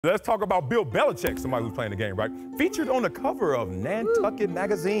Let's talk about Bill Belichick, somebody who's playing the game, right? Featured on the cover of Nantucket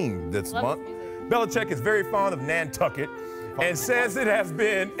Magazine this month. Belichick is very fond of Nantucket and says it has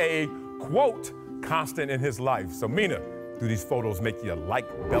been a, quote, constant in his life. So, Mina, do these photos make you like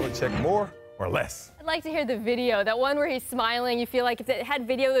Belichick more or less? I'd like to hear the video. That one where he's smiling, you feel like if it had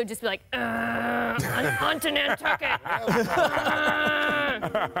video, it would just be like, on to Nantucket.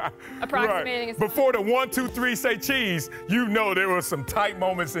 Approximating. Right. Before the 1, 2, 3 say cheese, you know there were some tight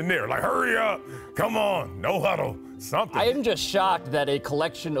moments in there. Like, hurry up, come on, no huddle, something. I am just shocked that a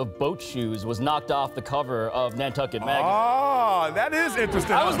collection of boat shoes was knocked off the cover of Nantucket Magazine. Ah, that is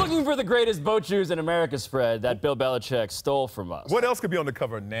interesting. I was looking for the greatest boat shoes in America spread that Bill Belichick stole from us. What else could be on the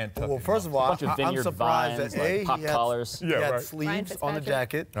cover of Nantucket? Well, first of all, I'm surprised vines, that A, like he collars. He had sleeves on the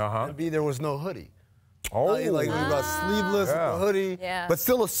jacket, and B, there was no hoodie. Oh, like he was sleeveless, with a hoodie, but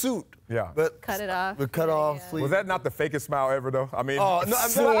still a suit. Yeah. But cut it off. But cut off sleeves. Was that not the fakest smile ever, though? I mean,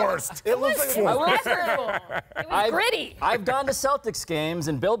 forced. It was gritty. I've gone to Celtics games,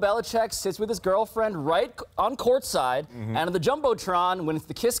 and Bill Belichick sits with his girlfriend right on courtside, and on the Jumbotron, when it's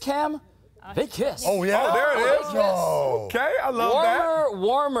the kiss cam, they kiss. Oh, yeah? Oh, there it is. No. Okay, I love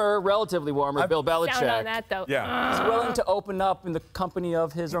that. Relatively warmer, Bill Belichick. Sound on that, though. Yeah. Is willing to open up in the company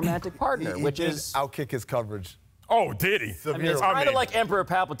of his romantic partner, which is outkick his coverage. Oh, did he? I mean, it's kind of like Emperor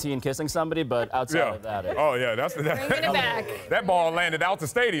Palpatine kissing somebody, but outside of that. Oh, yeah, that's Bringing it back. That ball landed out the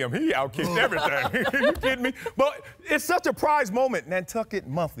stadium. He outkicked everything. You kidding me? But it's such a prize moment. Nantucket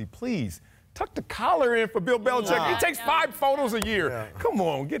Monthly, please tuck the collar in for Bill Belichick. He takes 5 photos a year. Come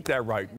on, get that right.